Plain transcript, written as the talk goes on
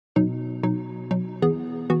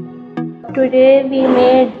Today we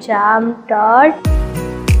made jam tart.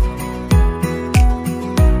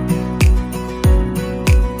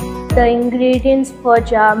 The ingredients for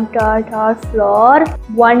jam tart are flour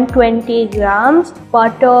 120 grams,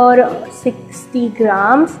 butter 60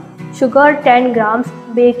 grams, sugar 10 grams,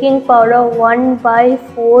 baking powder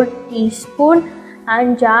 1/4 teaspoon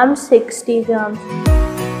and jam 60 grams.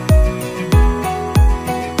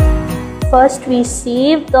 First we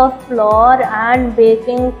sieve the flour and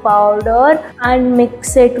baking powder and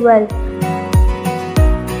mix it well.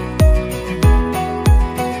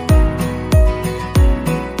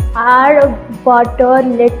 Add butter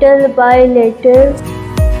little by little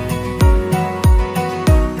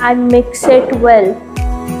and mix it well.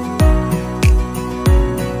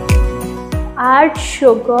 Add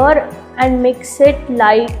sugar and mix it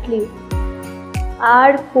lightly.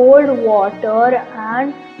 Add cold water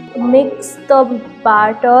and mix the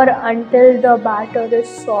batter until the batter is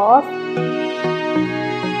soft.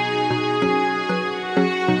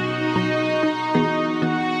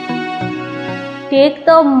 Take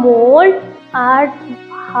the mold, add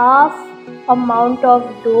half amount of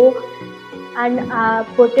dough and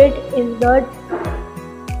put it in the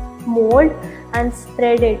mold and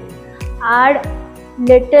spread it. Add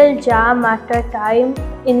little jam at a time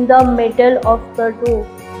in the middle of the dough.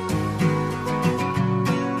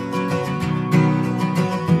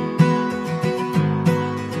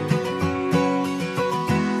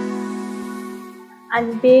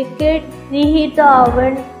 And bake it. Preheat the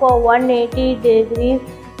oven for 180 degrees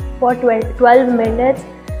for 12 minutes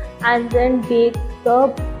and then bake the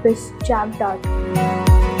jam tart.